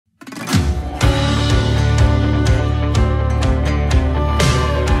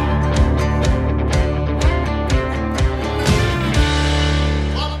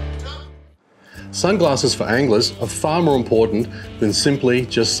Sunglasses for anglers are far more important than simply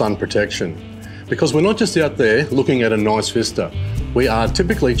just sun protection. Because we're not just out there looking at a nice vista. We are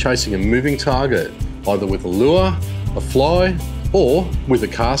typically chasing a moving target, either with a lure, a fly, or with a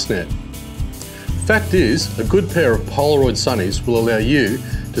cast net. Fact is, a good pair of Polaroid sunnies will allow you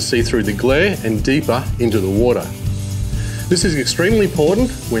to see through the glare and deeper into the water. This is extremely important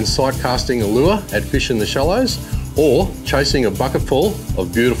when sight casting a lure at fish in the shallows or chasing a bucket full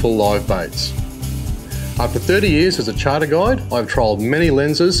of beautiful live baits. After 30 years as a charter guide, I've trialled many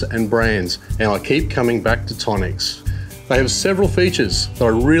lenses and brands, and I keep coming back to Tonics. They have several features that I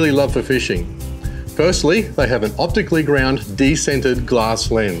really love for fishing. Firstly, they have an optically ground decentered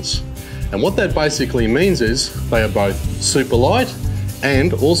glass lens. And what that basically means is they are both super light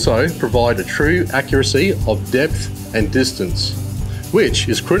and also provide a true accuracy of depth and distance, which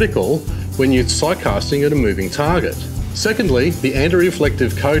is critical when you're sight casting at a moving target. Secondly, the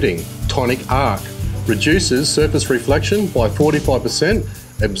anti-reflective coating, Tonic Arc, reduces surface reflection by 45%,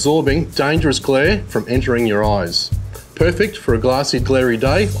 absorbing dangerous glare from entering your eyes. Perfect for a glassy, glary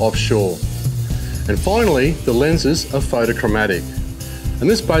day offshore. And finally, the lenses are photochromatic. And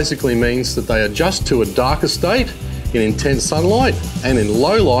this basically means that they adjust to a darker state in intense sunlight, and in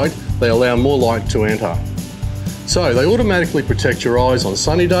low light, they allow more light to enter. So they automatically protect your eyes on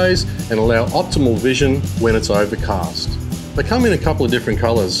sunny days and allow optimal vision when it's overcast. They come in a couple of different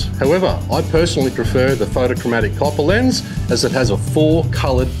colours. However, I personally prefer the photochromatic copper lens as it has a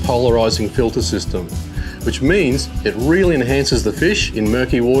 4-coloured polarising filter system, which means it really enhances the fish in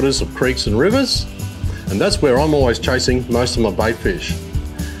murky waters of creeks and rivers, and that's where I'm always chasing most of my bait fish.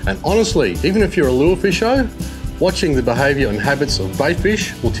 And honestly, even if you're a lure fisher, watching the behaviour and habits of bait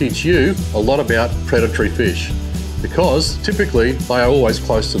fish will teach you a lot about predatory fish, because typically they are always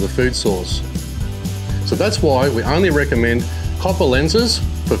close to the food source. So that's why we only recommend copper lenses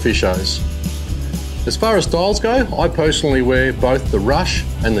for fishers. As far as styles go, I personally wear both the Rush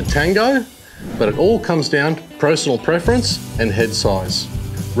and the Tango, but it all comes down to personal preference and head size.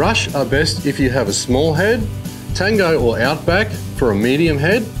 Rush are best if you have a small head, Tango or Outback for a medium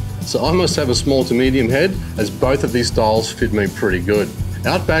head, so I must have a small to medium head as both of these styles fit me pretty good.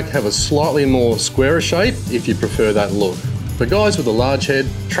 Outback have a slightly more squarer shape if you prefer that look. For guys with a large head,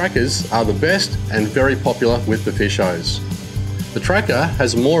 trackers are the best and very popular with the fishers. The tracker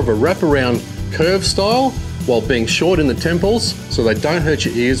has more of a wraparound curve style while being short in the temples so they don't hurt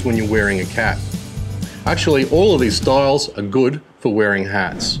your ears when you're wearing a cap. Actually, all of these styles are good for wearing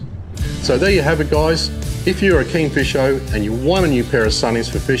hats. So there you have it, guys. If you're a keen fisher and you want a new pair of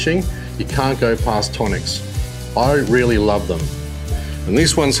sunnies for fishing, you can't go past Tonics. I really love them. And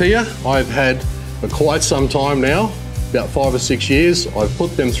these ones here, I've had for quite some time now. About 5 or 6 years. I've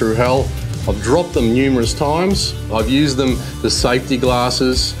put them through hell. I've dropped them numerous times. I've used them as safety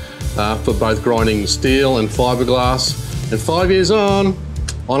glasses for both grinding steel and fiberglass. And 5 years on,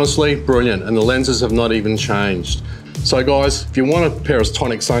 honestly, brilliant. And the lenses have not even changed. So guys, if you want a pair of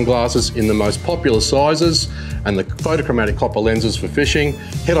Tonic sunglasses in the most popular sizes and the photochromatic copper lenses for fishing,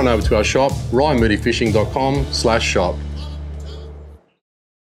 head on over to our shop, ryanmoodyfishing.com/shop.